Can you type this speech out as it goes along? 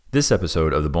This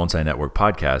episode of the Bonsai Network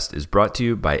podcast is brought to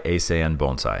you by ASEAN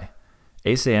Bonsai.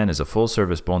 ASEAN is a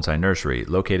full-service bonsai nursery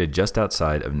located just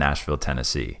outside of Nashville,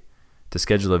 Tennessee. To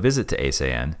schedule a visit to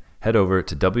ASEAN, head over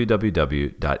to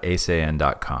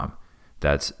www.asean.com.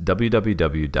 That's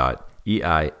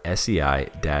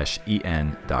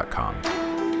www.eisei-en.com.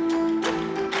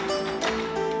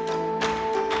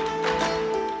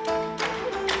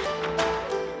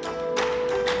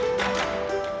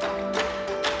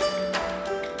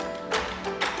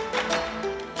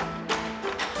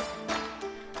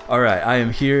 All right, I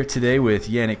am here today with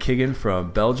Yannick Kigen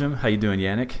from Belgium. How you doing,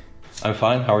 Yannick? I'm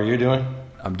fine. How are you doing?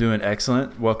 I'm doing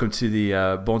excellent. Welcome to the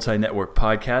Bonsai Network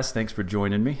podcast. Thanks for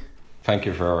joining me. Thank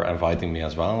you for inviting me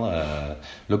as well.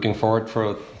 Looking forward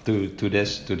to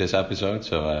this episode.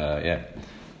 So yeah.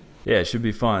 Yeah, it should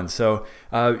be fun. So,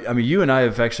 you and I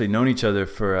have actually known each other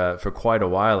for quite a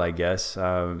while, I guess.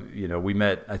 We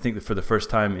met, I think, for the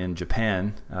first time in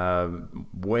Japan,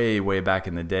 way back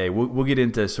in the day. We'll get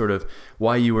into sort of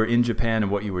why you were in Japan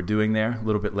and what you were doing there a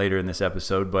little bit later in this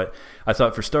episode. But I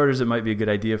thought, for starters, it might be a good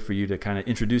idea for you to kind of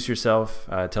introduce yourself,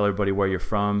 tell everybody where you're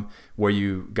from, where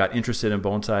you got interested in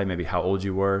bonsai, maybe how old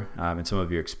you were, and some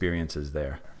of your experiences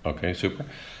there. Okay, super.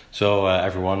 So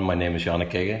everyone, my name is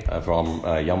Yannick Kigen. I'm from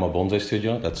Yama Bonsai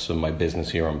Studio. That's my business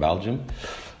here in Belgium.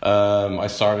 I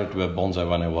started with bonsai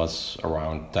when I was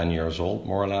around 10 years old,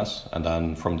 more or less. And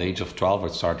then from the age of 12, I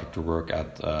started to work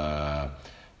at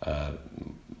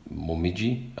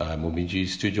Momiji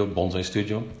Studio, Bonsai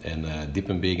Studio in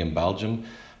Diepenbeek in Belgium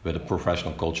with a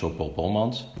professional cultural Paul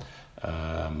Polmans.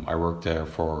 I worked there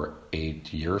for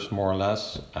 8 years, more or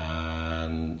less.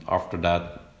 And after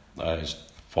that, I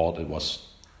thought it was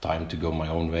time to go my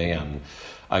own way, and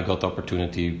I got the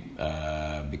opportunity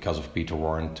because of Peter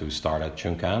Warren to start at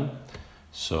Chunkan.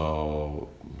 So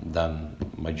then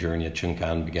my journey at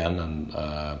Chunkan began, and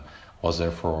was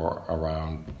there for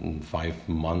around 5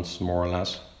 months, more or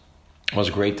less. It was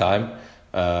a great time,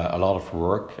 a lot of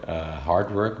work,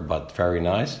 hard work, but very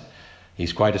nice.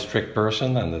 He's quite a strict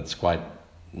person, and it's quite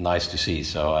nice to see.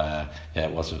 So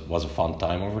it was a fun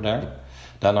time over there.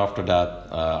 Then after that,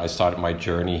 I started my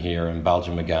journey here in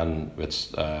Belgium again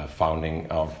with founding,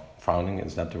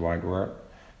 is that the right word?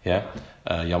 Yeah,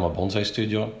 Yama Bonsai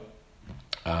Studio.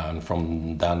 And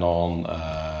from then on,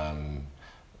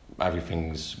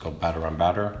 everything's got better and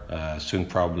better. Soon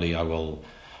probably I will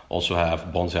also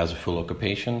have bonsai as a full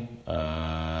occupation.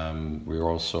 We're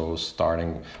also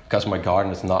starting, because my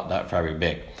garden is not that very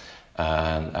big,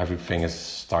 and everything is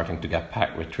starting to get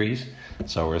packed with trees.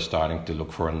 So we're starting to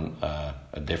look for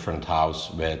a different house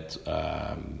with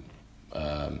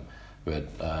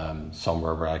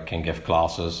somewhere where I can give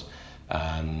classes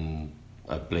and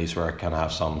a place where I can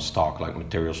have some stock, like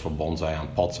materials for bonsai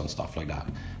and pots and stuff like that.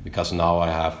 Because now I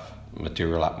have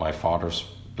material at my father's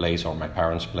place or my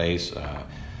parents' place.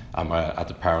 I'm at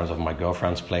the parents of my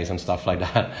girlfriend's place and stuff like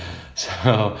that.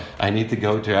 So I need to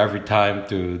go to every time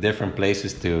to different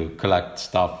places to collect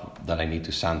stuff that I need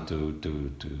to send to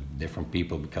different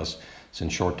people, because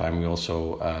since short time we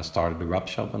also started the web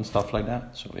shop and stuff like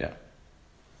that. So yeah.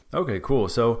 Okay, cool.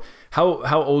 So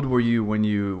how old were you when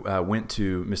you went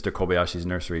to Mr. Kobayashi's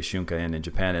nursery, Shunkan, in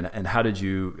Japan, and how did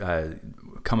you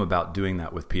come about doing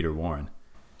that with Peter Warren?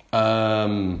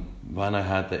 When I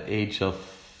had the age of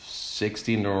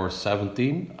 16 or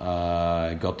 17,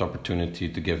 I got the opportunity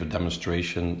to give a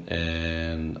demonstration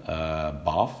in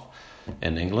Bath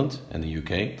in England, in the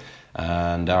UK,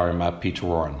 and there I met Peter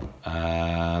Warren.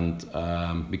 And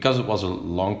because it was a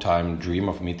long time dream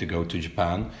of me to go to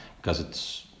Japan,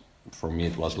 because for me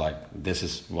it was like, this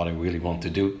is what I really want to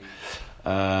do.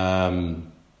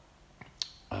 When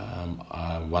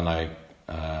I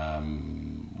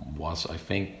was, I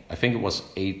think it was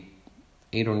 8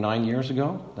 or 9 years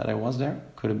ago that I was there.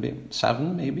 Could have been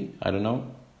 7, maybe. I don't know.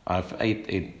 I've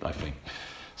eight, I think.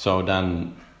 So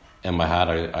then, in my head,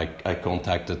 I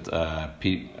contacted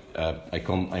Pete.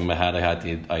 In my head, I had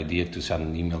the idea to send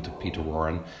an email to Peter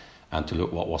Warren and to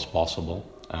look what was possible.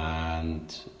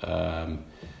 And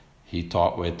he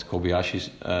talked with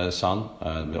Kobayashi's son,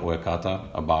 the Oyakata,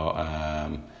 about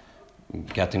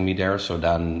getting me there. So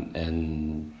then,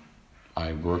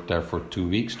 I worked there for 2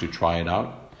 weeks to try it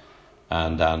out.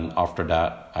 And then after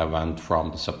that, I went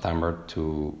from September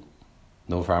to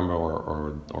November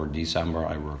or December.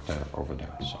 I worked over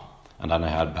there. So, and then I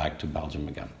head back to Belgium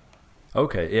again.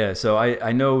 Okay, yeah. So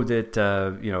I know that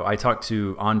I talked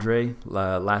to Andre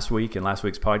last week in last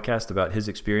week's podcast about his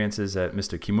experiences at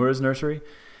Mr. Kimura's nursery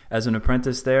as an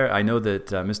apprentice there. I know that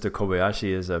Mr.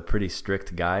 Kobayashi is a pretty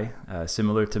strict guy,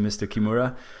 similar to Mr.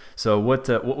 Kimura. So what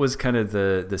was kind of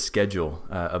the schedule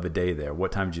of a day there?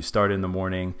 What time did you start in the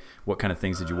morning? What kind of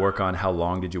things did you work on? How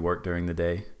long did you work during the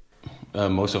day?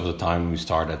 Most of the time we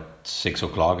start at 6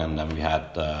 o'clock, and then we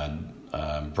had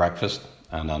breakfast,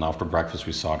 and then after breakfast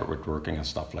we started with working and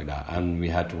stuff like that. And we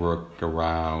had to work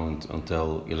around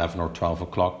until 11 or 12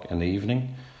 o'clock in the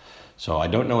evening. So I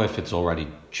don't know if it's already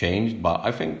changed, but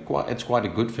I think it's quite a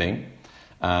good thing.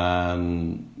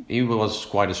 And he was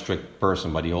quite a strict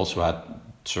person, but he also had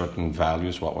certain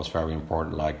values, what was very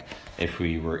important, like if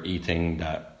we were eating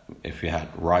that, if we had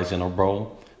rice in our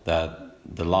bowl, that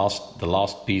the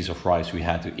last piece of rice we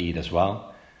had to eat as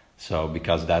well. So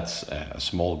because that's a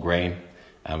small grain,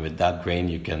 and with that grain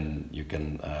you can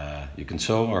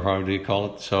sow, or how do you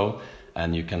call it, sow,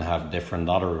 and you can have different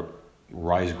other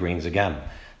rice grains again.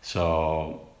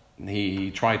 So he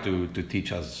tried to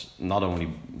teach us not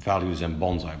only values in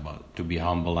bonsai, but to be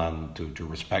humble and to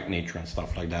respect nature and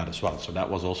stuff like that as well. So that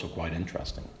was also quite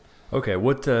interesting. Okay,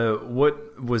 what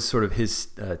was sort of his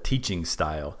teaching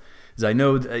style? As I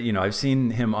know, I've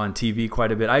seen him on TV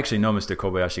quite a bit. I actually know Mr.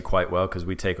 Kobayashi quite well because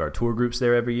we take our tour groups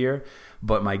there every year.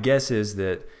 But my guess is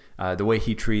that the way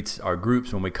he treats our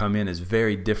groups when we come in is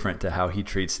very different to how he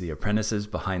treats the apprentices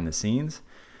behind the scenes.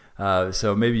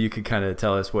 So maybe you could kind of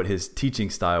tell us what his teaching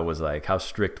style was like. How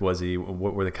strict was he?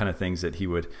 What were the kind of things that he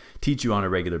would teach you on a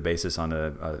regular basis on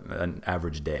an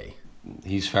average day?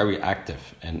 He's very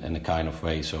active in a kind of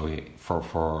way. So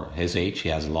for his age, he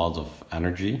has a lot of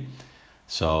energy.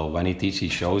 So when he teaches, he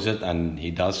shows it, and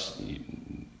he does.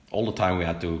 All the time we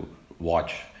had to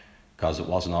watch, because it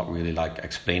was not really like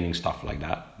explaining stuff like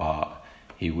that. But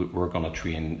he would work on a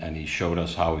tree, and he showed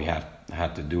us how we had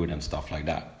to do it and stuff like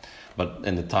that. But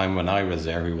in the time when I was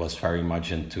there, he was very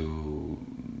much into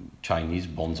Chinese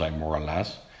bonsai, more or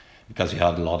less, because he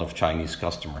had a lot of Chinese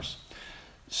customers.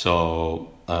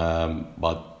 So,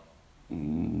 but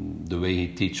the way he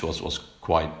teach was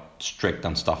quite strict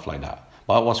and stuff like that.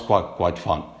 But it was quite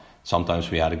fun. Sometimes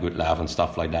we had a good laugh and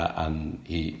stuff like that. And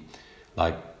he,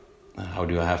 like, how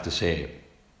do I have to say it?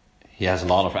 He has a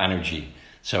lot of energy.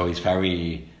 So he's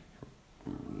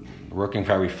working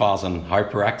very fast and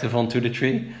hyperactive onto the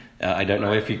tree. I don't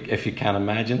know if you can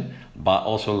imagine, but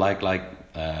also like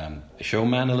a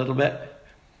showman a little bit.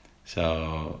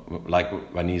 So like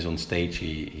when he's on stage,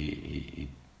 he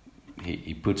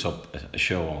puts up a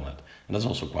show on it, and that's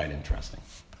also quite interesting.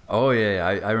 Oh yeah,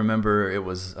 I remember it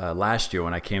was last year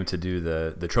when I came to do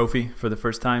the trophy for the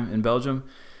first time in Belgium,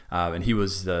 and he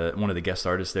was one of the guest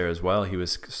artists there as well. He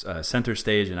was center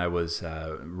stage, and I was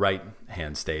right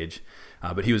hand stage.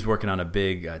 But he was working on a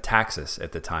big Taxus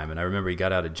at the time, and I remember he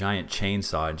got out a giant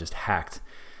chainsaw and just hacked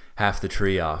half the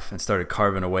tree off and started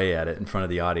carving away at it in front of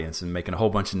the audience and making a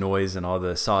whole bunch of noise, and all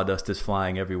the sawdust is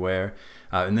flying everywhere.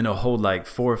 And then he'll hold like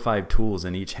 4 or 5 tools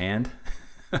in each hand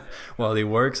while he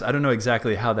works. I don't know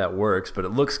exactly how that works, but it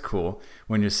looks cool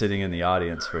when you're sitting in the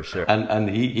audience for sure.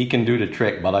 And he can do the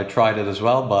trick, but I tried it as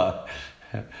well, but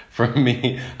for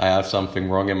me, I have something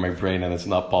wrong in my brain, and it's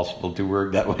not possible to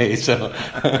work that way. So,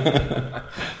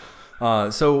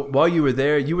 so while you were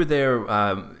there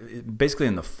basically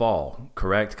in the fall,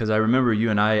 correct? Because I remember you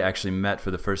and I actually met for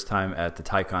the first time at the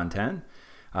Taikon 10,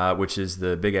 which is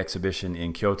the big exhibition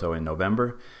in Kyoto in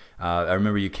November. I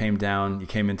remember you came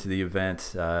into the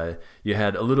event. You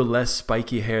had a little less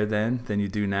spiky hair then than you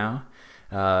do now.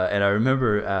 And I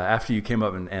remember after you came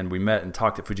up and we met and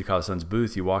talked at Fujikawa-san's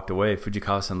booth, you walked away.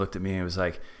 Fujikawa-san looked at me and was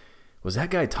like, "Was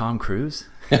that guy Tom Cruise?"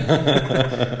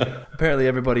 Apparently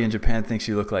everybody in Japan thinks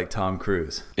you look like Tom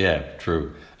Cruise. Yeah,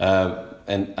 true.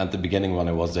 And at the beginning when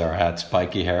I was there, I had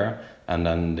spiky hair. And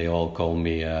then they all called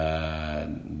me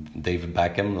David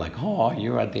Beckham, like, "Oh,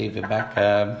 you're a David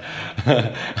Beckham."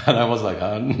 And I was like,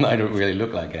 I don't really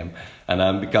look like him. And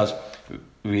then because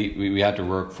we had to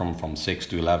work from 6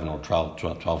 to 11 or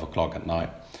 12 o'clock at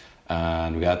night.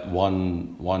 And we had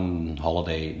one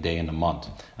holiday day in a month.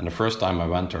 And the first time I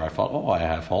went there, I thought, I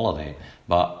have holiday.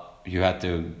 But you had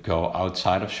to go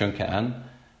outside of Shunken,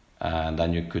 and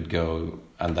then you could go,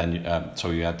 and then so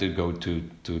you had to go to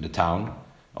the town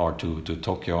or to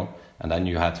Tokyo, and then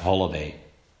you had holiday,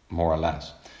 more or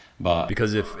less. But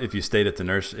because if you stayed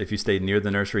if you stayed near the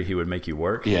nursery, he would make you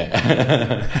work.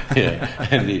 Yeah, yeah.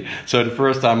 And so the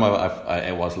first time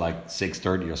it was like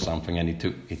 6:30 or something, and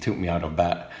he took me out of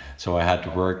bed, so I had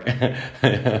to work.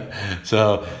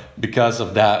 So because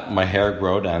of that, my hair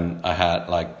grew, and I had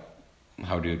like,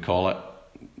 how do you call it,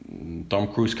 Tom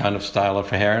Cruise kind of style of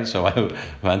hair. So I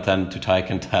went then to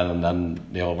Taikon 10, and then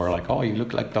they all were like, "Oh, you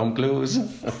look like Tom Cruise."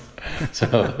 So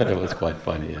it was quite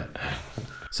funny, yeah.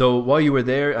 So while you were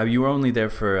there, you were only there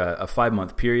for a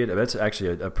 5-month period. That's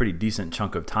actually a pretty decent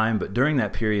chunk of time. But during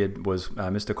that period, was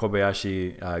Mr.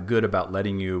 Kobayashi good about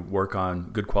letting you work on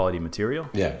good quality material?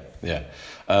 Yeah, yeah.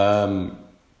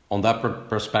 On that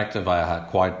perspective, I had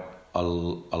quite a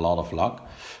lot of luck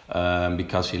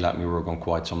because he let me work on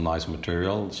quite some nice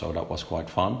material. So that was quite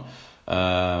fun.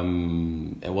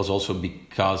 It was also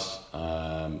because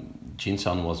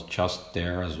Jin-san was just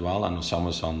there as well, and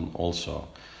Osamu-san also.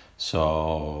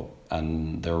 So,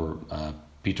 and there,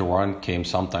 Peter Warren came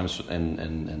sometimes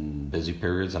in busy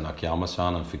periods, and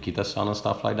Akiyama-san and Fukita-san and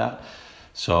stuff like that.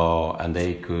 So, and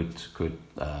they could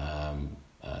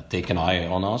take an eye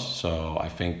on us. So I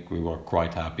think we were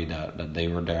quite happy that they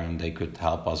were there and they could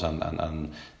help us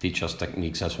and teach us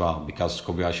techniques as well, because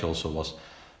Kobayashi also was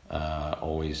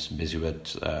always busy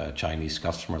with Chinese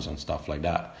customers and stuff like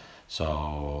that.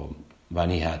 So when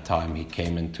he had time, he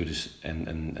came into this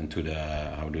into the,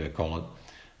 how do I call it,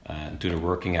 into the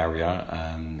working area,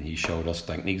 and he showed us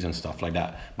techniques and stuff like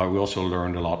that. But we also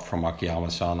learned a lot from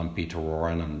Akiyama-san and Peter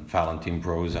Warren and Valentin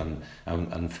Bros and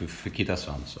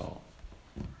Fukita-san. So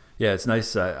yeah, it's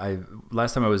nice.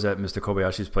 Last time I was at Mr.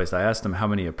 Kobayashi's place, I asked him how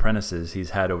many apprentices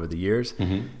he's had over the years.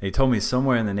 Mm-hmm. And he told me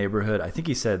somewhere in the neighborhood, I think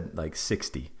he said like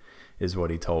 60 is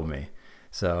what he told me.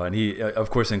 So, and he, of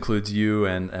course, includes you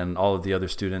and all of the other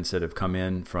students that have come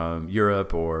in from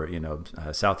Europe or,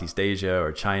 Southeast Asia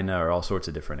or China or all sorts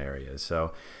of different areas.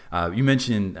 So you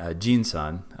mentioned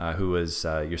Jin-san, who was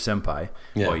your senpai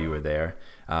while you were there.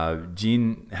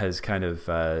 Jin has kind of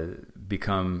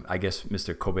become, I guess,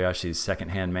 Mr. Kobayashi's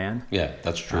second-hand man. Yeah,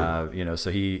 that's true.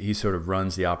 So he sort of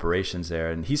runs the operations there,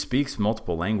 and he speaks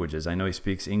multiple languages. I know he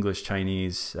speaks English,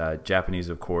 Chinese, Japanese,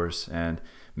 of course, and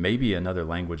maybe another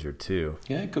language or two.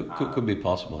 Yeah, it could be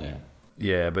possible, yeah.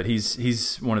 Yeah, but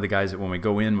he's one of the guys that when we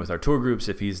go in with our tour groups,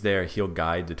 if he's there, he'll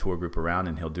guide the tour group around,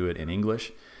 and he'll do it in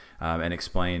English and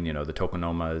explain, the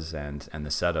tokonomas and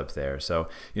the setup there. So,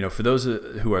 for those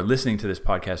who are listening to this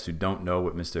podcast who don't know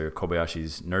what Mr.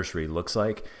 Kobayashi's nursery looks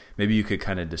like, maybe you could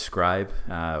kind of describe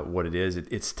what it is.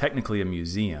 It's technically a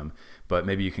museum, but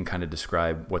maybe you can kind of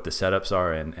describe what the setups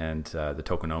are and the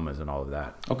tokonomas and all of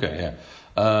that. Okay, yeah.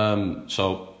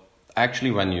 So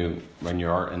actually, when you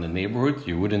are in the neighborhood,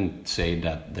 you wouldn't say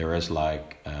that there is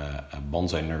like a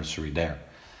bonsai nursery there.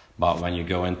 But when you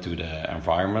go into the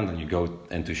environment and you go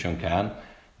into Shunkan,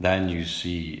 then you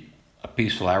see a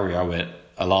peaceful area with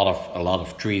a lot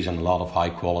of trees and a lot of high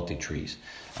quality trees.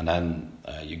 And then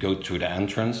you go to the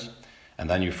entrance, and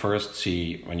then you first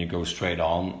see, when you go straight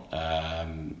on,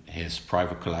 his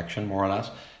private collection, more or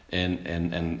less,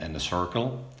 in the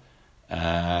circle.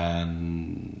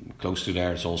 And close to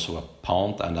there is also a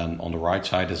pond, and then on the right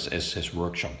side is his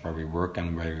workshop where we work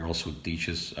and where he also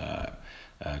teaches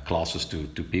classes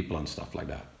to people and stuff like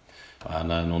that. And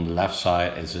then on the left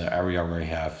side is an area where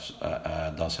he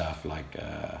does have like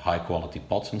high quality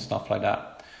pots and stuff like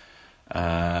that.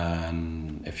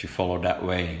 And if you follow that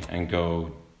way and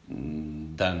go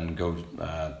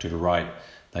to the right,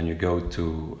 then you go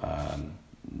to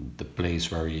the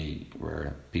place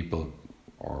where people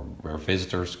or where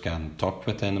visitors can talk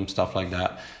with him and stuff like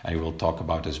that. And he will talk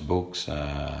about his books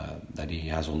that he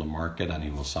has on the market, and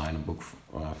he will sign a book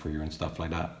for you and stuff like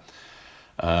that.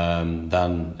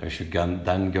 Then if you can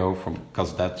then go from,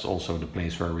 because that's also the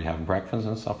place where we have breakfast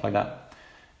and stuff like that.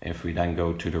 If we then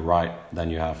go to the right,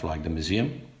 then you have like the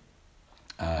museum,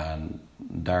 and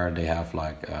there they have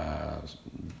like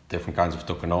different kinds of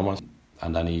tokonomas,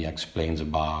 and then he explains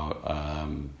about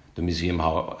the museum,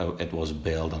 how it was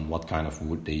built and what kind of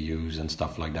wood they use and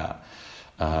stuff like that.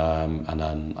 And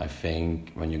then I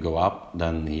think when you go up,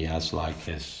 then he has like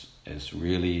his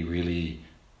really, really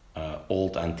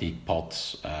old antique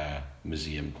pots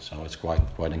museum. So it's quite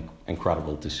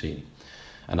incredible to see.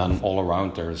 And then all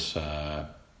around there's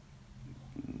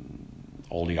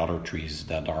all the other trees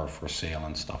that are for sale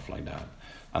and stuff like that.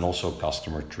 And also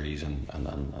customer trees and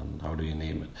how do you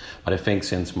name it. But I think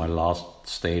since my last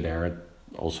stay there, it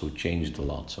also changed a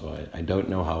lot. So I don't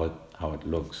know how it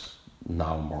looks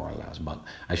now, more or less. But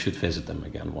I should visit them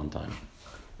again one time.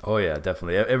 Oh yeah,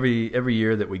 definitely. Every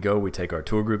year that we go, we take our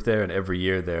tour group there, and every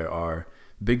year there are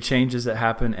big changes that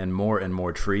happen, and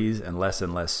more trees and less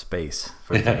space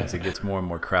for things. It gets more and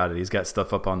more crowded. He's got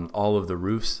stuff up on all of the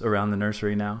roofs around the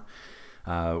nursery now,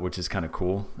 which is kind of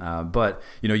cool. But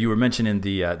you were mentioning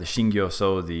the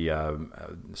shingyo-so, the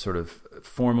sort of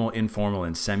formal, informal,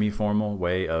 and semi-formal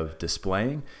way of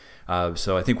displaying.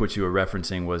 So I think what you were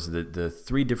referencing was the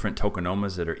three different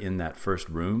tokonomas that are in that first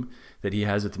room that he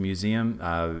has at the museum.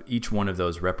 Each one of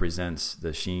those represents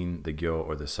the shin, the gyo,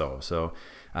 or the so. So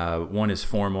one is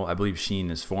formal. I believe shin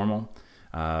is formal.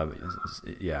 Uh,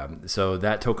 yeah, so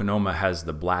that tokonoma has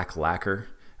the black lacquer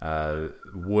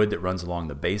wood that runs along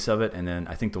the base of it, and then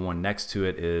I think the one next to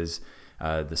it is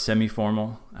the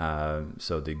semi-formal.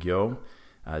 So the gyo,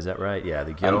 is that right? Yeah,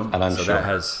 the gyo. I'm so sure. that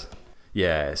has,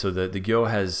 yeah. So the gyo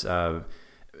has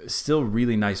still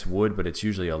really nice wood, but it's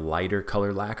usually a lighter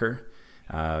color lacquer.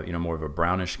 More of a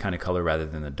brownish kind of color rather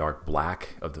than the dark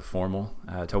black of the formal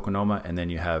tokonoma. And then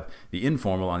you have the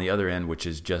informal on the other end, which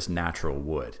is just natural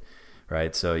wood,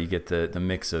 right? So you get the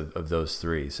mix of those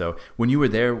three. So when you were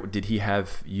there, did he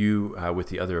have you with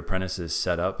the other apprentices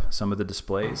set up some of the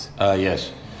displays?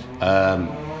 Yes.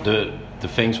 The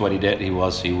things what he did, he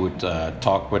would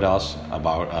talk with us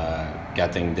about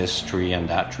getting this tree and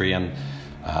that tree, and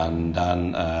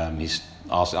then he's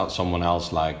asked someone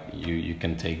else, like, you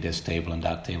can take this table and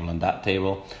that table and that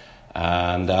table,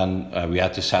 and then we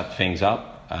had to set things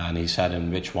up, and he said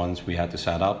in which ones we had to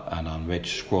set up and on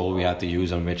which scroll we had to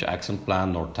use and which accent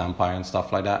plan or tempi and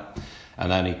stuff like that.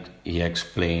 And then he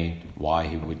explained why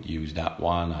he would use that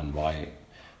one and why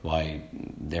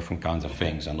different kinds of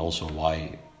things, and also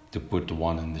why to put the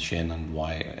one in the shin and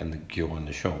why in the gyo and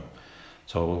the sho.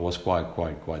 So it was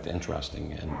quite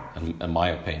interesting in my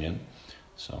opinion.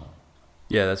 So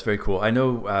yeah, that's very cool. I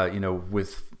know,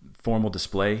 with formal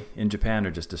display in Japan,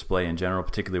 or just display in general,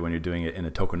 particularly when you're doing it in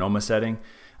a tokonoma setting,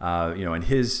 in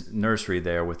his nursery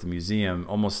there with the museum,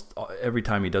 almost every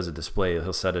time he does a display,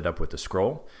 he'll set it up with the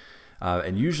scroll.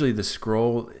 And usually the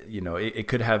scroll, it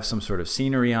could have some sort of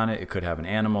scenery on it. It could have an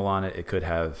animal on it. It could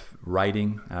have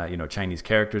writing, Chinese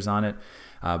characters on it.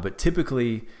 But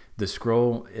typically the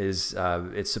scroll is,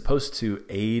 it's supposed to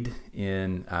aid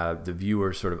in the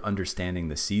viewer sort of understanding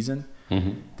the season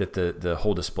that the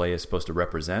whole display is supposed to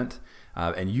represent.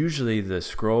 And usually the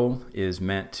scroll is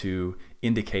meant to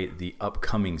indicate the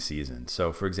upcoming season.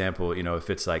 So for example, if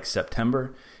it's like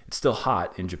September, it's still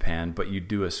hot in Japan, but you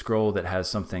do a scroll that has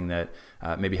something that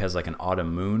maybe has like an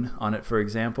autumn moon on it, for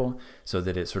example, so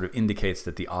that it sort of indicates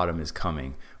that the autumn is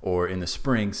coming. Or in the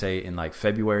spring, say in like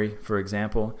February, for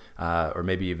example, or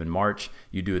maybe even March,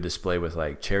 you do a display with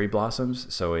like cherry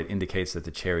blossoms, so it indicates that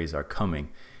the cherries are coming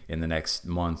in the next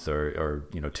month or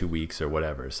 2 weeks or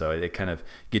whatever. So it kind of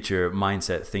gets your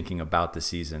mindset thinking about the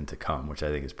season to come, which I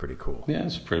think is pretty cool. yeah,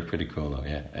 it's pretty cool though.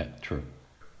 Yeah, true.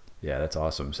 Yeah, that's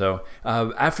awesome. So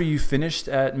after you finished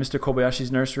at Mr.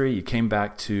 Kobayashi's nursery, you came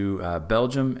back to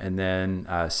Belgium and then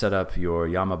set up your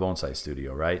Yama Bonsai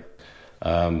studio, right?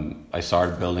 I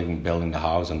started building the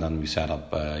house, and then we set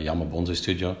up Yama Bonsai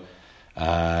Studio.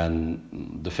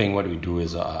 And the thing what we do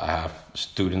is I have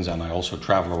students, and I also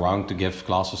travel around to give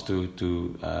classes to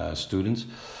students.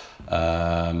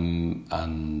 And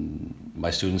my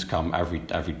students come every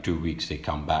 2 weeks. They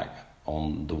come back,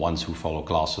 on the ones who follow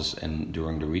classes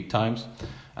during the week times,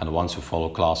 and the ones who follow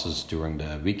classes during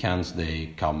the weekends, they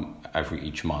come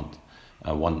each month,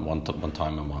 one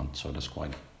time a month. So that's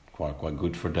quite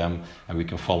good for them, and we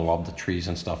can follow up the trees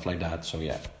and stuff like that. So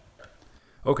yeah.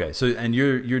 Okay, so and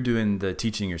you're doing the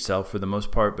teaching yourself for the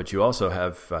most part, but you also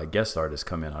have guest artists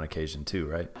come in on occasion too,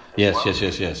 right?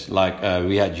 Yes. Like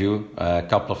we had you a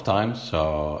couple of times,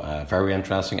 so very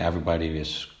interesting. Everybody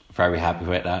is very happy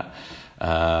with that.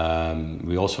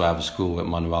 We also have a school with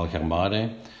Manuel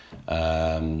Germade.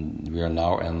 We are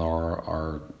now in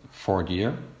our 4th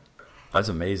year. That's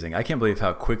amazing. I can't believe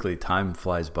how quickly time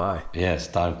flies by. Yes,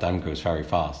 time goes very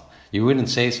fast. You wouldn't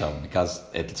say so, because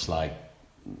it's like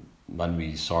when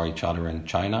we saw each other in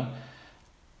China,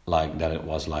 like that it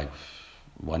was like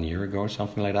 1 year ago or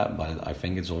something like that, but I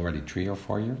think it's already 3 or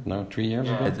 4 years. No, 3 years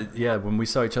ago. Yeah, when we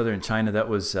saw each other in China, that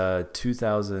was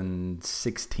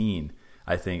 2016,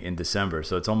 I think, in December.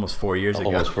 So it's almost 4 years ago.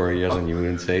 Almost 4 years, and you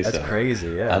wouldn't say That's so. That's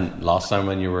crazy, yeah. And last time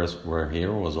when you were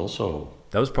here was also...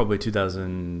 That was probably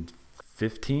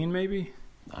 2015, maybe?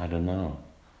 I don't know.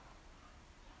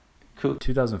 Cool.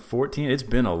 2014. It's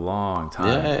been a long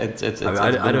time. Yeah, it's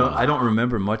I don't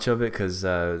remember much of it because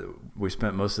we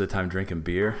spent most of the time drinking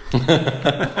beer.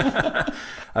 I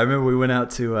remember we went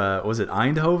out to was it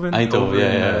Eindhoven? Eindhoven,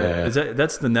 yeah.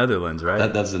 That's the Netherlands,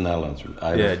 right? That's the Netherlands.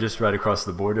 Just right across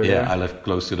the border. Yeah, there. I live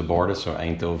close to the border, so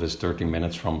Eindhoven is 30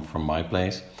 minutes from my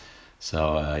place.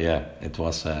 So it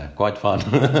was quite fun.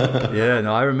 Yeah,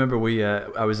 no, I remember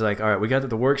I was like, all right, we got to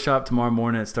the workshop tomorrow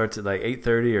morning. It starts at like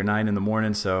 8:30 or 9 in the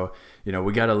morning. So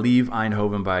we got to leave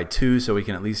Eindhoven by 2 so we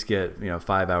can at least get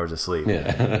 5 hours of sleep.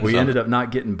 Yeah. We ended up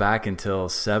not getting back until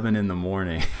 7 in the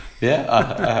morning. Yeah,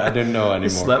 I didn't know anymore. We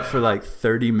slept for like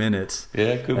 30 minutes.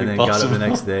 Yeah, could be and then possible. got up the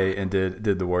next day and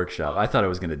did the workshop. I thought I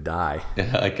was going to die.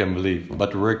 Yeah, I can believe.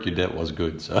 But the work you did was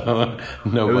good, so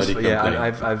nobody complained.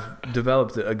 Yeah, I've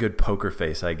developed a good poker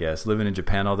face, I guess. Living in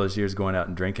Japan all those years, going out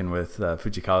and drinking with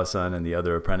Fujikawa-san and the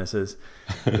other apprentices.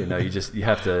 You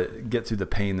have to get through the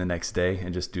pain the next day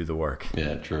and just do the work.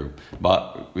 Yeah, true.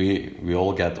 But we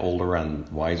all get older and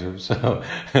wiser, so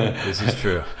this is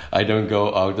true. I don't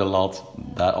go out a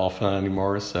lot that often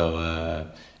anymore,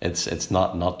 so it's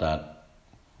not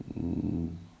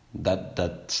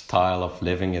that style of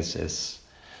living is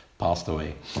passed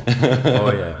away.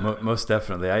 Oh yeah, most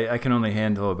definitely. I can only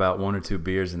handle about 1 or 2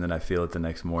 beers and then I feel it the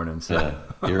next morning. So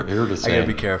yeah, you're the same. I gotta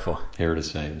be careful. You're the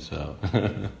same. So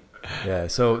yeah.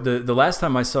 So the last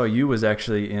time I saw you was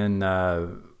actually in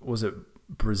was it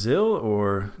Brazil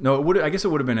or no? I guess it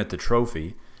would have been at the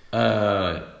Trophy.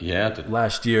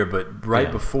 Last year, but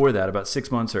before that, about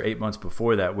 6 months or 8 months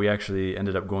before that, we actually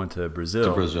ended up going to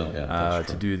Brazil.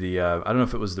 To do the I don't know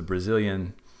if it was the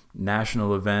Brazilian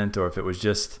national event or if it was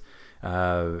just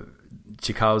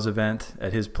Chikao's event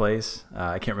at his place.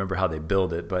 I can't remember how they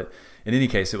billed it, but in any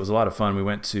case, it was a lot of fun. We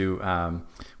went to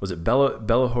was it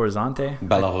Belo Horizonte?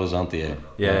 Belo Horizonte,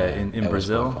 yeah, in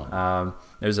Brazil.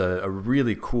 There's a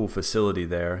really cool facility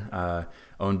there,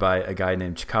 owned by a guy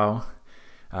named Chikao.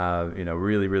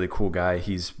 Really, really cool guy.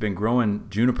 He's been growing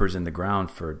junipers in the ground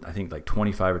for, I think, like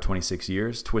 25 or 26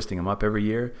 years, twisting them up every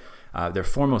year. They're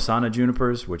Formosana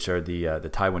junipers, which are the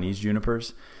Taiwanese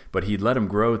junipers, but he'd let them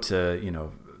grow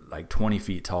to, like 20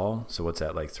 feet tall. So what's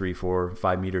that, like 3, 4,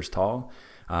 5 meters tall?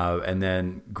 And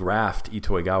then graft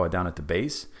Itoigawa down at the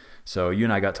base. So you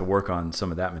and I got to work on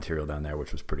some of that material down there,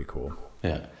 which was pretty cool.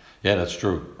 Yeah, that's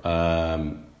true.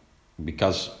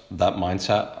 Because that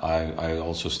mindset, I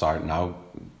also start now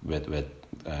with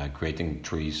creating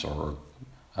trees or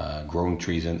growing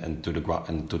trees into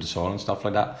the soil and stuff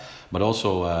like that. But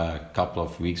also a couple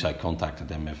of weeks I contacted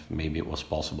him if maybe it was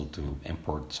possible to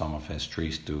import some of his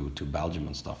trees to Belgium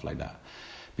and stuff like that.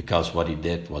 Because what he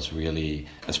did was really,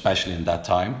 especially in that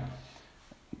time,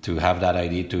 to have that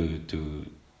idea to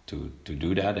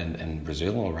do that in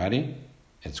Brazil already.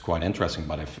 It's quite interesting,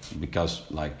 but because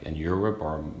like in Europe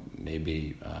or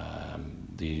maybe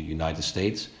the United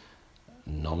States,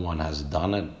 no one has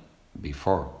done it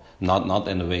before. Not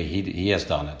in the way he has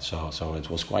done it. So it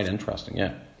was quite interesting.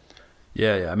 Yeah.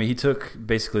 Yeah. I mean, he took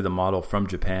basically the model from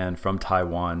Japan, from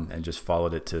Taiwan, and just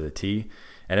followed it to the T.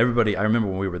 And everybody, I remember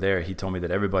when we were there, he told me that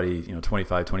everybody,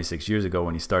 25, 26 years ago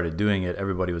when he started doing it,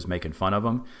 everybody was making fun of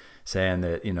him, saying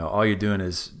that, all you're doing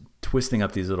is twisting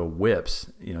up these little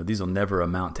whips. These will never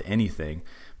amount to anything.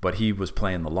 But he was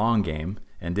playing the long game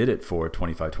and did it for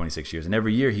 25, 26 years. And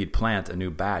every year he'd plant a new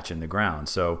batch in the ground.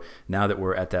 So now that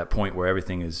we're at that point where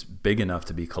everything is big enough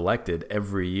to be collected,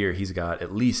 every year he's got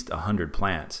at least 100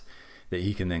 plants that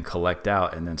he can then collect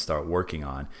out and then start working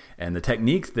on. And the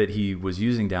technique that he was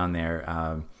using down there,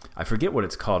 I forget what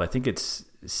it's called. I think it's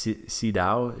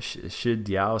Sidao,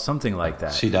 Shidiao, something like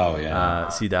that. Sidao, yeah.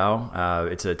 Sidao.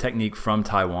 It's a technique from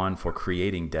Taiwan for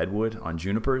creating deadwood on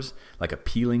junipers, like a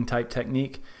peeling type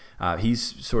technique. He's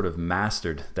sort of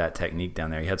mastered that technique down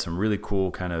there. He had some really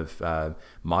cool kind of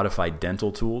modified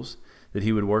dental tools that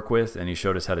he would work with, and he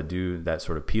showed us how to do that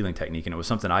sort of peeling technique. And it was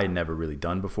something I had never really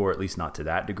done before, at least not to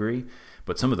that degree.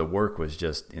 But some of the work was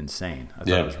just insane. I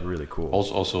thought it was really cool.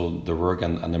 Also the work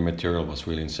and the material was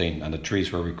really insane. And the trees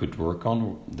where we could work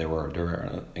on, they were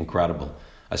incredible.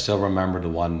 I still remember the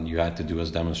one you had to do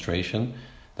as demonstration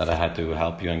that I had to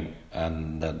help you,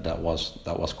 and that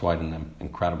was quite an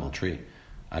incredible tree.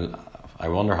 I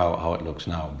wonder how it looks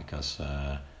now, because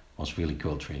was really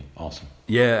cool tree. Awesome.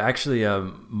 Yeah, actually,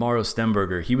 Mauro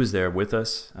Stemberger, he was there with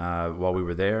us while we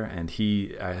were there, and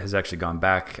he has actually gone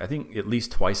back, I think, at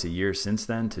least twice a year since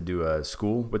then to do a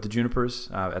school with the junipers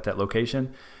at that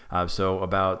location. So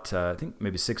about, I think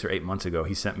maybe 6 or 8 months ago,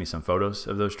 he sent me some photos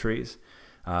of those trees,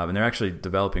 and they're actually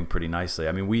developing pretty nicely.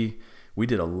 I mean, we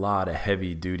did a lot of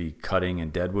heavy-duty cutting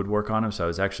and deadwood work on them, so I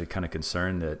was actually kind of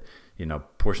concerned that,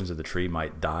 portions of the tree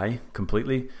might die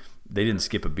completely. They didn't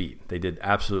skip a beat. They did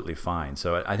absolutely fine.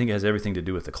 So I think it has everything to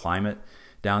do with the climate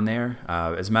down there.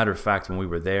 As a matter of fact, when we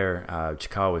were there,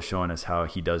 Chikao was showing us how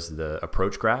he does the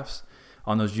approach grafts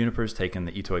on those junipers, taking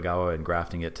the Itoigawa and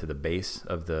grafting it to the base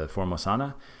of the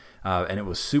Formosana. And it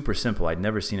was super simple. I'd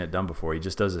never seen it done before. He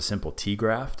just does a simple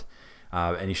T-graft.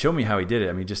 And he showed me how he did it.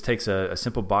 I mean, he just takes a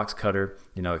simple box cutter,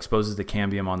 exposes the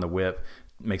cambium on the whip,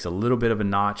 makes a little bit of a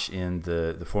notch in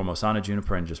the Formosana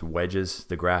juniper and just wedges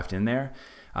the graft in there.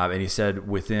 And he said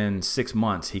within 6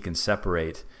 months, he can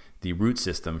separate the root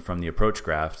system from the approach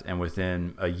graft, and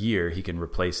within a year he can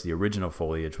replace the original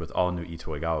foliage with all new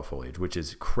Itoigawa foliage, which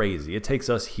is crazy. It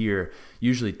takes us here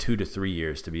usually 2 to 3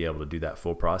 years to be able to do that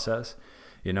full process,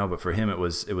 but for him it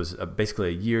was basically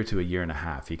a year to a year and a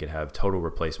half he could have total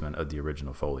replacement of the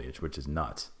original foliage, which is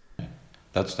nuts.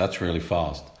 That's really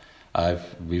fast.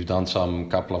 We've done some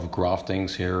couple of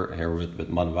graftings here with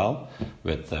Manuel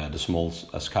with the small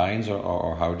skeins,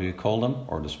 or how do you call them,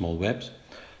 or the small whips.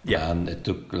 Yeah, and it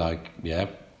took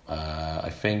I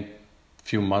think a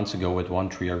few months ago with one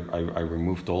tree I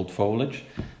removed old foliage,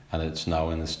 and it's now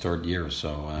in its 3rd year.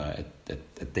 So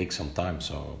it takes some time.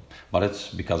 So, but it's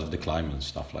because of the climate and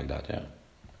stuff like that. Yeah.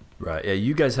 Right. Yeah.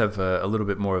 You guys have a little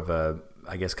bit more of a,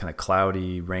 I guess, kind of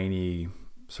cloudy, rainy,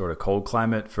 sort of cold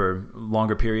climate for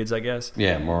longer periods, I guess.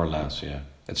 Yeah, more or less. Yeah,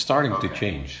 it's starting to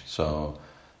change. So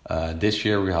this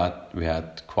year we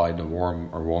had quite a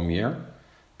warm year.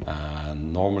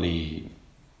 Normally,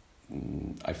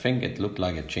 I think it looked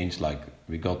like it changed. Like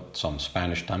we got some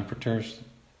Spanish temperatures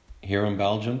here in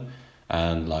Belgium,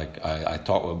 and like I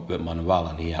talked with Manuel,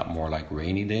 and he had more like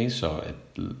rainy days. So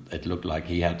it looked like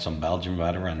he had some Belgian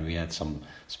weather, and we had some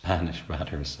Spanish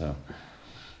weather. So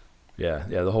yeah,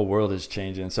 the whole world is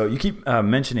changing. So you keep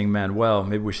mentioning Manuel.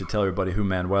 Maybe we should tell everybody who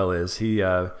Manuel is. He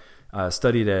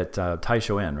studied at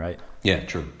Taisho En, right? Yeah,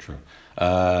 true.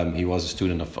 He was a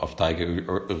student of Taiga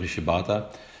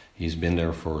Urishibata. He's been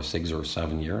there for 6 or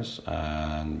 7 years,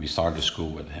 and we started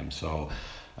school with him. So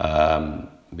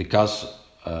because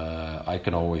I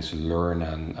can always learn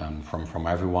and from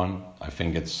everyone, I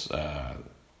think it's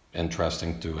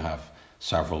interesting to have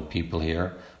several people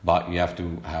here, but you have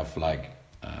to have like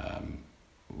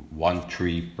one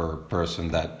tree per person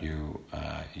that you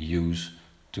use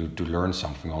to learn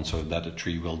something on, so that the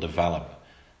tree will develop,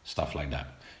 stuff like that.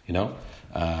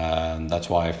 And that's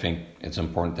why I think it's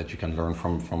important that you can learn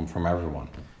from everyone.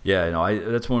 Yeah,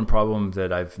 that's one problem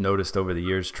that I've noticed over the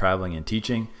years traveling and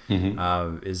teaching,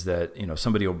 is that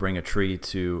somebody will bring a tree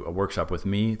to a workshop with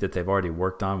me that they've already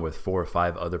worked on with 4 or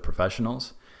 5 other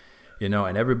professionals,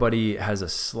 and everybody has a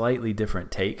slightly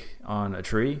different take on a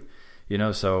tree.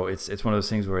 So it's one of those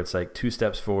things where it's like 2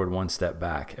 steps forward, 1 step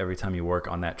back every time you work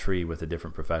on that tree with a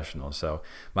different professional. So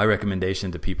my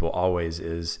recommendation to people always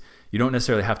is you don't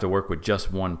necessarily have to work with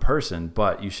just one person,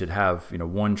 but you should have,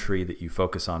 one tree that you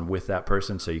focus on with that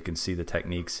person, so you can see the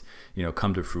techniques,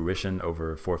 come to fruition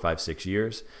over 4, 5, 6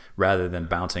 years, rather than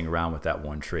bouncing around with that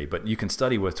one tree. But you can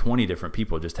study with 20 different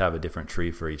people, just have a different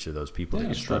tree for each of those people that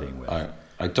you're studying with.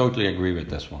 I totally agree with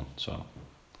this one. So.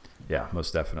 Yeah,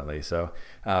 most definitely. So,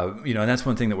 and that's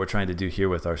one thing that we're trying to do here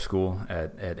with our school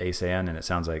at ASAN, and it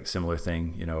sounds like similar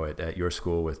thing, at your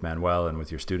school with Manuel and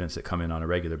with your students that come in on a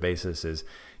regular basis, is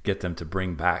get them to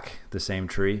bring back the same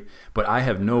tree. But I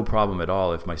have no problem at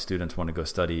all if my students want to go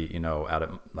study, out at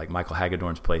like Michael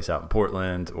Hagedorn's place out in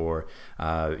Portland, or,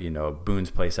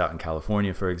 Boone's place out in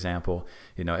California, for example.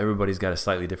 Everybody's got a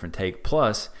slightly different take.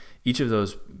 Plus, each of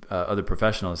those other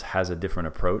professionals has a different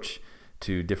approach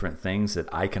to different things that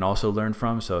I can also learn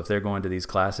from. So if they're going to these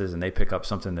classes and they pick up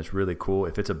something that's really cool,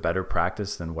 if it's a better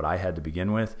practice than what I had to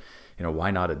begin with, why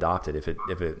not adopt it? If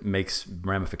it makes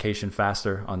ramification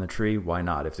faster on the tree, why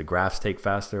not? If the grafts take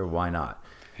faster, why not?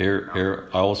 Here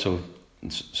I also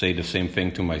say the same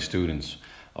thing to my students.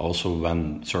 Also,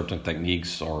 when certain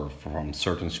techniques or from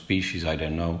certain species I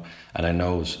don't know, and I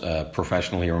know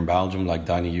professional here in Belgium like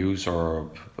Danny Hughes or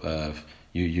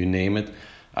you name it,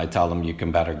 I tell them you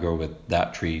can better go with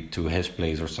that tree to his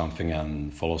place or something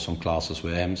and follow some classes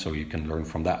with him, so you can learn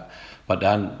from that. But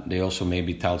then they also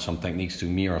maybe tell some techniques to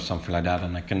me or something like that,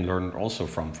 and I can learn also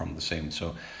from the same.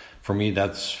 So for me,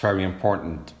 that's very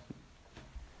important.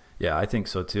 Yeah, I think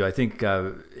so too. I think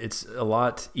it's a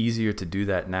lot easier to do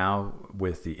that now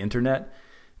with the internet,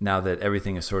 now that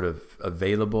everything is sort of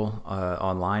available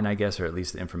online, I guess, or at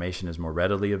least the information is more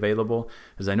readily available.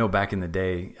 As I know back in the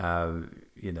day,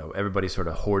 everybody sort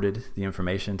of hoarded the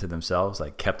information to themselves,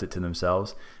 like kept it to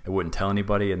themselves. It wouldn't tell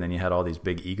anybody, and then you had all these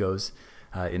big egos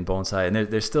in bonsai. And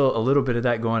there's still a little bit of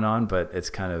that going on, but it's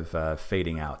kind of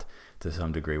fading out to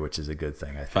some degree, which is a good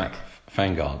thing, I think.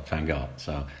 Thank God.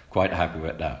 So quite happy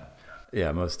with that.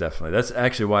 Yeah, most definitely. That's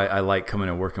actually why I like coming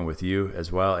and working with you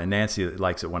as well. And Nancy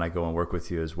likes it when I go and work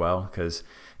with you as well, because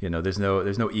there's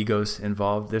no egos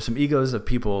involved. There's some egos of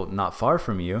people not far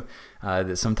from you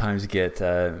that sometimes get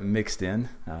mixed in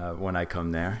when I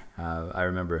come there. I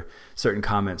remember certain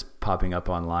comments popping up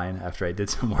online after I did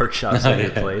some workshops at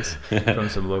your place from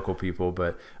some local people.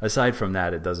 But aside from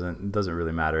that, it doesn't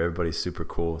really matter. Everybody's super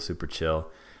cool, super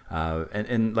chill.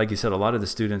 And like you said, a lot of the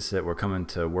students that were coming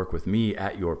to work with me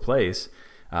at your place,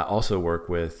 also work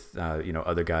with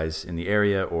other guys in the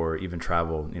area, or even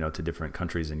travel to different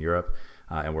countries in Europe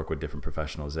and work with different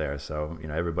professionals there. So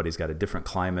everybody's got a different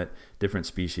climate, different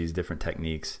species, different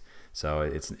techniques. So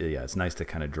it's nice to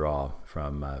kind of draw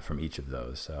from each of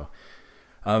those. So.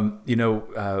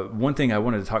 One thing I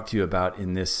wanted to talk to you about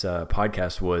in this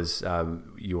podcast was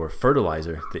your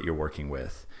fertilizer that you're working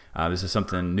with. This is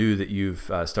something new that you've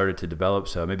started to develop,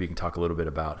 so maybe you can talk a little bit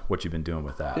about what you've been doing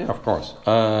with that. Yeah, of course.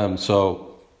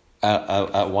 So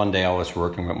at one day I was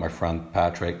working with my friend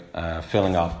Patrick,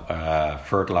 filling up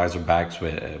fertilizer bags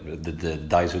with the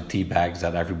Daiso tea bags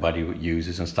that everybody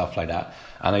uses and stuff like that.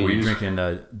 And Were you drinking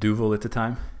Duvel at the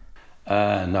time?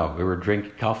 No, we were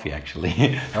drinking coffee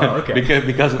actually. Oh, okay.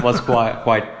 because it was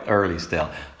quite early still.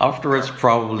 Afterwards,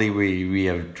 probably we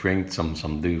have drank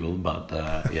some Duvel, but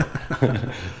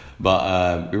yeah.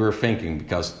 But we were thinking,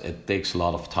 because it takes a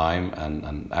lot of time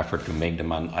and effort to make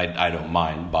them, and I don't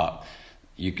mind, but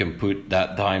you can put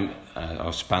that time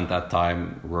or spend that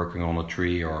time working on a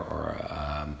tree or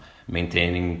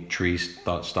maintaining trees,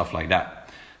 stuff like that.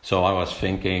 So I was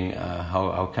thinking,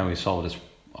 how can we solve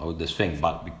this thing?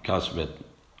 But because of it,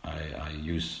 I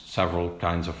use several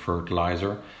kinds of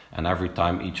fertilizer, and every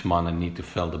time each month I need to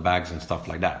fill the bags and stuff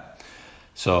like that.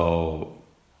 So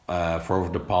for over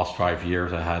the past 5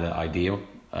 years I had an idea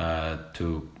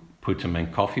to put them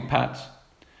in coffee pads.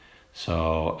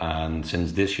 So, and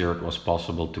since this year it was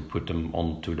possible to put them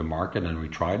onto the market, and we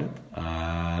tried it,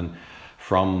 and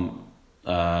from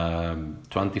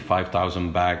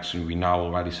 25,000 bags, we now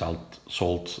already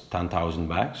sold 10,000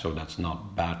 bags, so that's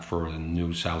not bad for a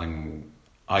new selling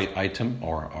item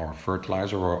or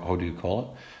fertilizer, or how do you call it?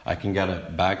 I can get a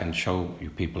bag and show you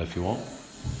people if you want.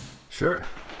 Sure.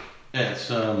 Yeah,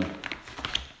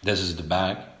 this is the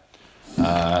bag.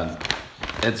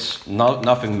 It's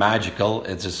nothing magical.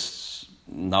 It's just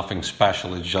nothing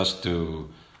special. It's just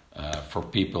for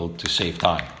people to save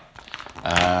time.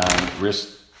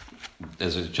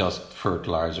 This is just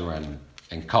fertilizer and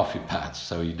coffee pads,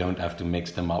 so you don't have to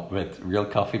mix them up with real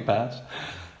coffee pads.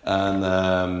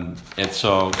 And it's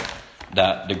so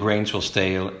that the grains will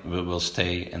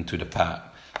stay into the pad,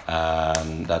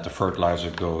 and that the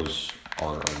fertilizer goes,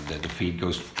 or the feed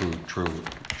goes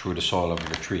through the soil of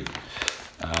the tree,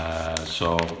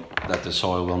 so that the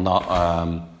soil will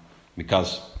not,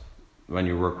 because when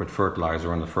you work with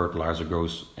fertilizer and the fertilizer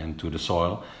goes into the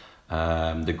soil,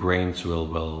 the grains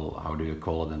will how do you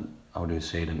call it? How do you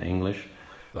say it in English?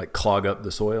 Like clog up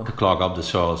the soil? Clog up the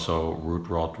soil, so root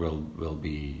rot will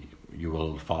be, you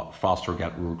will faster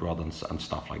get root rot and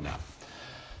stuff like that.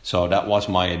 So that was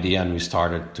my idea, and we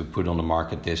started to put on the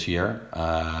market this year.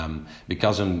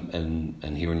 Because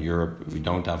in here in Europe, we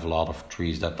don't have a lot of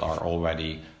trees that are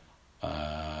already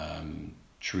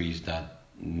trees that,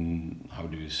 how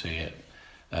do you say it?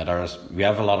 We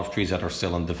have a lot of trees that are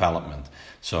still in development.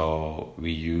 So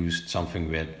we used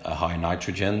something with a high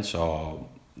nitrogen, so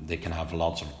they can have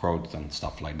lots of growth and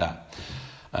stuff like that.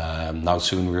 Now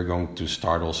soon we're going to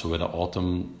start also with an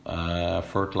autumn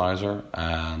fertilizer,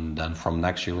 and then from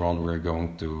next year on we're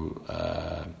going to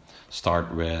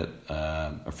start with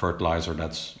a fertilizer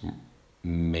that's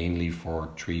mainly for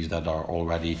trees that are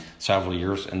already several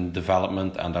years in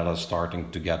development and that are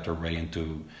starting to get their way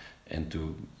into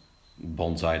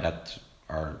bonsai that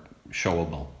are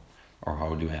showable, or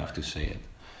how do I have to say it?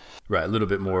 Right, a little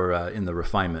bit more in the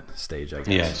refinement stage, I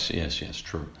guess. Yes,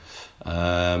 true.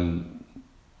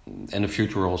 In the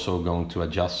future, we're also going to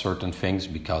adjust certain things,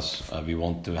 because we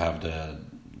want to have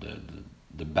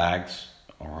the bags,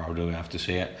 or how do I have to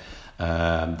say it,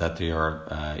 that they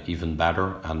are even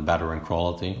better in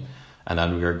quality. And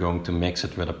then we are going to mix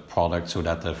it with a product so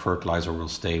that the fertilizer will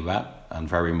stay wet and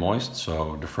very moist,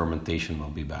 so the fermentation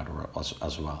will be better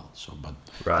as well. So, but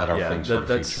right, that are things for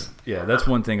the future. Yeah, that's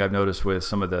one thing I've noticed with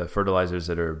some of the fertilizers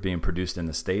that are being produced in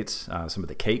the States. Some of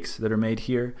the cakes that are made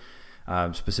here,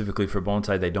 specifically for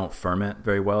bonsai, they don't ferment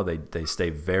very well. They stay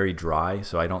very dry,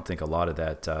 so I don't think a lot of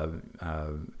that,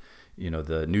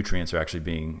 the nutrients are actually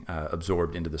being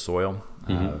absorbed into the soil,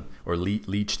 or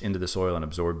leached into the soil and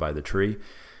absorbed by the tree.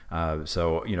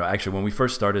 So actually, when we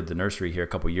first started the nursery here a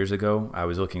couple years ago, I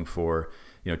was looking for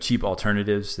cheap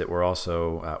alternatives that were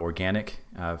also organic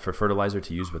for fertilizer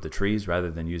to use with the trees,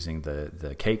 rather than using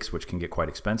the cakes, which can get quite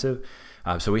expensive.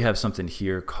 So we have something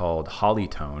here called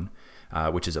Hollytone,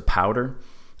 which is a powder.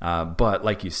 But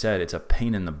like you said, it's a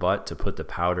pain in the butt to put the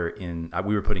powder in.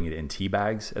 We were putting it in tea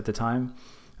bags at the time.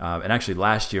 And actually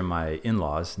last year, my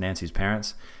in-laws, Nancy's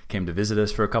parents, came to visit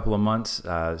us for a couple of months.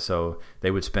 So they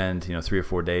would spend 3 or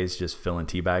 4 days just filling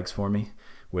tea bags for me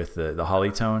with the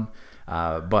Hollytone.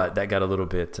 But that got a little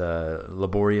bit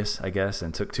laborious, I guess,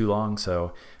 and took too long.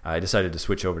 So I decided to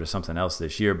switch over to something else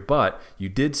this year. But you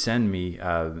did send me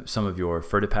some of your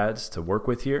fertipads to work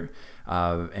with here.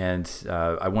 And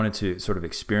I wanted to sort of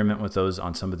experiment with those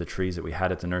on some of the trees that we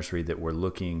had at the nursery that were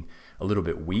looking a little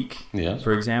bit weak,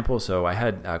 for example. So I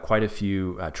had quite a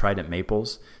few trident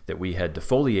maples that we had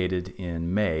defoliated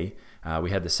in May.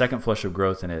 We had the second flush of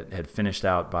growth, and it had finished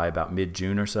out by about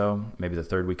mid-June or so, maybe the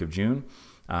third week of June.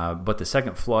 But the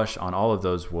second flush on all of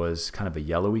those was kind of a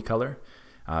yellowy color.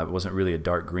 It wasn't really a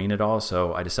dark green at all.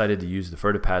 So I decided to use the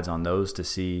fertipads on those to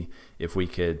see if we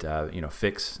could,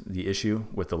 fix the issue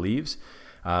with the leaves.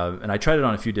 And I tried it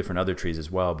on a few different other trees as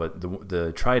well. But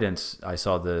the tridents, I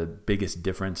saw the biggest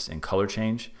difference in color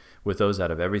change with those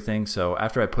out of everything. So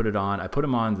after I put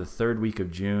them on the third week of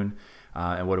June.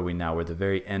 And what are we now? We're at the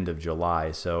very end of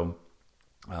July. So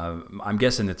I'm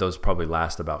guessing that those probably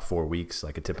last about 4 weeks,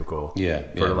 like a typical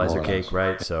fertilizer cake,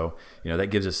 right? So, that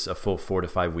gives us a full 4 to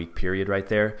 5 week period right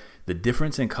there. The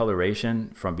difference in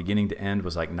coloration from beginning to end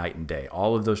was like night and day.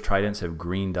 All of those tridents have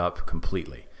greened up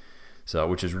completely. So,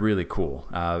 which is really cool.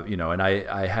 And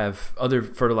I have other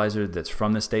fertilizer that's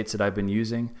from the States that I've been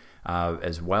using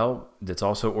as well. That's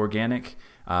also organic.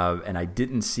 And I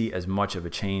didn't see as much of a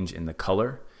change in the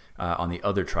color on the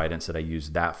other tridents that I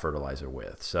used that fertilizer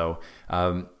with. So,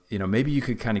 maybe you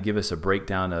could kind of give us a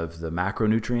breakdown of the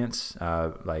macronutrients,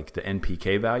 like the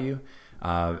NPK value,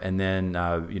 and then,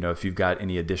 if you've got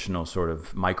any additional sort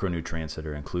of micronutrients that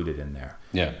are included in there.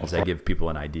 Yeah. As I give people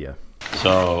an idea.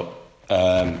 So,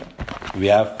 we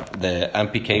have the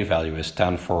NPK value is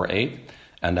 1048,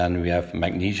 and then we have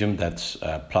magnesium that's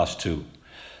 +2.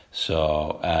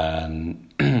 So, and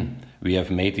we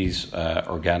have made these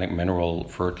organic mineral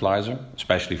fertilizer,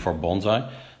 especially for bonsai,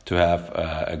 to have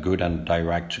a good and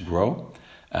direct grow.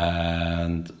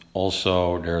 And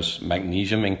also there's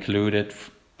magnesium included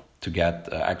to get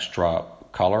extra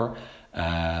color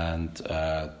and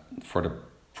for the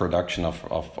production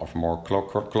of more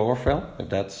chlorophyll, if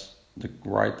that's the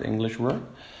right English word.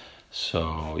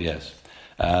 So, yes.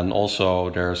 And also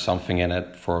there's something in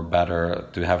it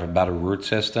to have a better root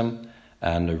system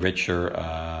and a richer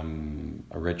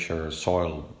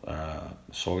soil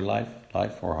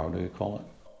life, or how do you call it?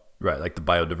 Right, like the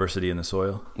biodiversity in the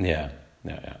soil. Yeah.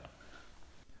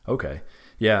 Okay,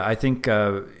 yeah, I think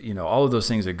all of those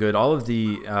things are good. All of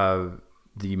the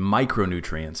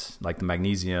micronutrients like the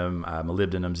magnesium,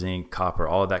 molybdenum, zinc, copper,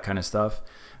 all of that kind of stuff.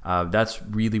 That's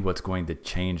really what's going to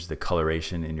change the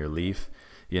coloration in your leaf.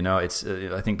 It's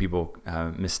I think people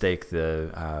mistake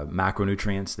the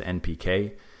macronutrients, the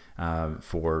NPK,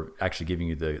 for actually giving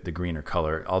you the greener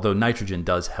color. Although nitrogen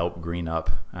does help green up,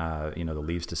 the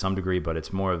leaves to some degree, but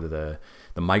it's more of the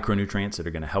micronutrients that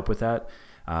are going to help with that.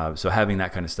 So having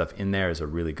that kind of stuff in there is a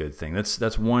really good thing.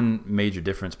 That's one major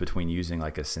difference between using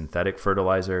like a synthetic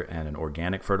fertilizer and an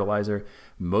organic fertilizer.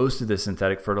 Most of the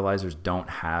synthetic fertilizers don't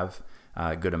have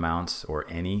good amounts or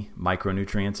any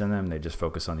micronutrients in them. They just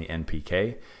focus on the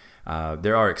NPK.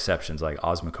 There are exceptions like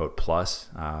Osmocote Plus.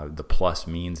 The plus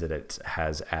means that it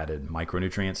has added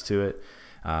micronutrients to it.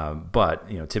 But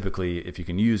typically if you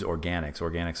can use organics are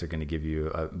going to give you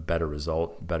a better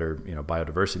result, better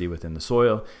biodiversity within the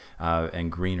soil,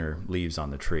 and greener leaves on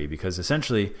the tree. Because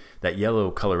essentially that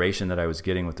yellow coloration that I was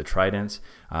getting with the tridents,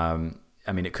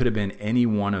 it could have been any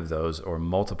one of those or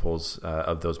multiples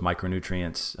of those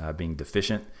micronutrients being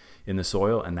deficient in the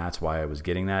soil, and that's why I was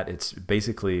getting that. It's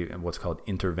basically what's called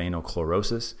interveinal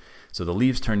chlorosis. So the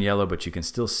leaves turn yellow, but you can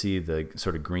still see the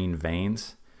sort of green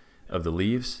veins of the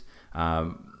leaves.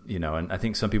 And I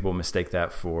think some people mistake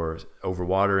that for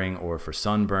overwatering or for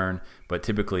sunburn, but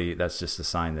typically that's just a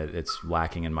sign that it's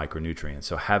lacking in micronutrients.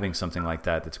 So having something like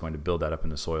that that's going to build that up in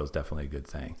the soil is definitely a good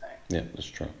thing. Yeah, that's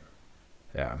true.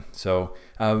 Yeah. So,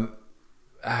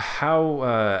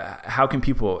 how can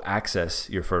people access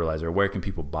your fertilizer? Where can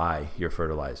people buy your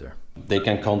fertilizer? They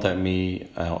can contact me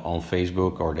on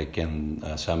Facebook, or they can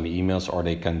send me emails, or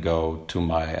they can go to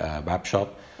my web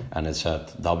shop, and it's at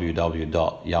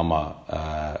www.yama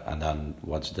and then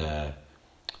what's the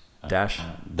dash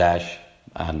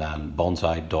and then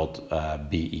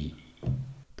bonsai.be.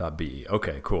 .be.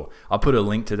 Okay, cool. I'll put a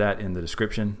link to that in the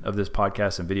description of this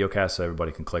podcast and videocast, so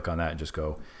everybody can click on that and just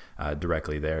go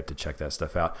directly there to check that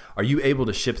stuff out. Are you able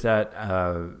to ship that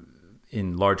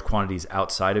in large quantities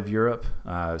outside of Europe?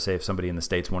 Say if somebody in the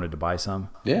States wanted to buy some?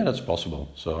 Yeah, that's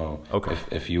possible. So okay.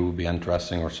 if you would be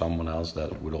interesting, or someone else,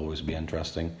 that would always be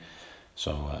interesting.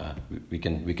 So we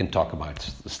can talk about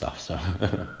the stuff. So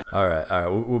all right.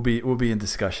 We'll be in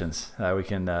discussions. We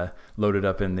can load it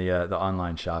up in the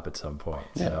online shop at some point.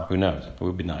 Yeah, so. Who knows? It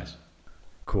would be nice.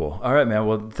 Cool. All right, man.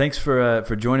 Well, thanks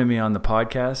for joining me on the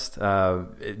podcast.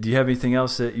 Do you have anything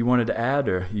else that you wanted to add,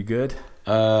 or you good?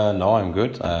 No, I'm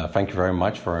good. Thank you very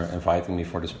much for inviting me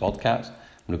for this podcast.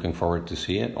 I'm looking forward to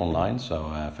see it online.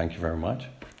 So thank you very much.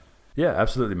 Yeah,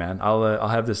 absolutely, man. I'll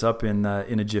have this up in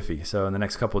a jiffy. So in the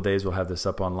next couple of days, we'll have this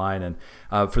up online. And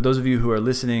for those of you who are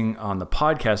listening on the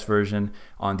podcast version,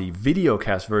 on the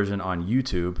videocast version on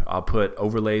YouTube, I'll put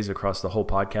overlays across the whole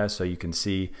podcast so you can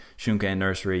see Sjunke and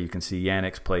Nursery, you can see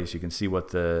Yannick's place, you can see what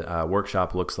the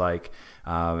workshop looks like,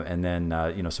 and then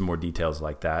some more details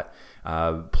like that.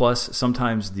 Plus,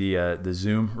 sometimes the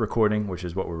Zoom recording, which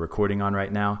is what we're recording on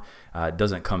right now,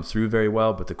 doesn't come through very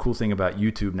well. But the cool thing about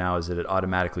YouTube now is that it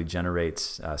automatically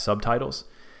generates subtitles,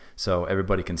 so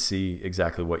everybody can see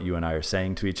exactly what you and I are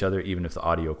saying to each other, even if the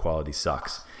audio quality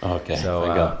sucks. Okay.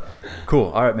 So cool.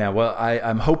 All right, man. Well,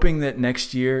 I'm hoping that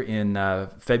next year in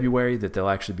February that they'll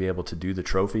actually be able to do the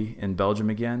trophy in Belgium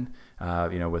again.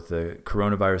 With the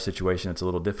coronavirus situation, it's a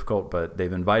little difficult, but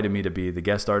they've invited me to be the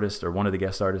guest artist or one of the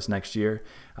guest artists next year.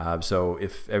 So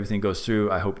if everything goes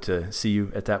through, I hope to see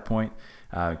you at that point,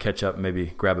 catch up,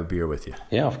 maybe grab a beer with you.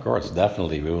 Yeah, of course.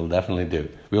 Definitely. We will definitely do.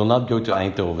 We will not go to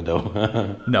Eindhoven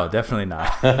though. No, definitely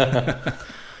not.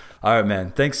 All right, man.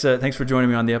 Thanks for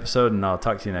joining me on the episode, and I'll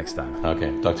talk to you next time.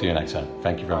 Okay. Talk to you next time.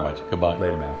 Thank you very much. Goodbye.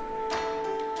 Later, man.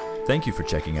 Thank you for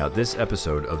checking out this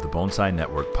episode of the Bonsai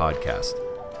Network podcast.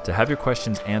 To have your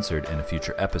questions answered in a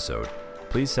future episode,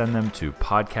 please send them to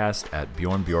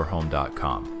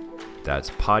podcast@bjornbjorholm.com.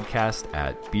 That's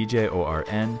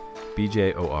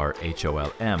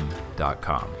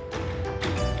podcast@bjornbjorholm.com.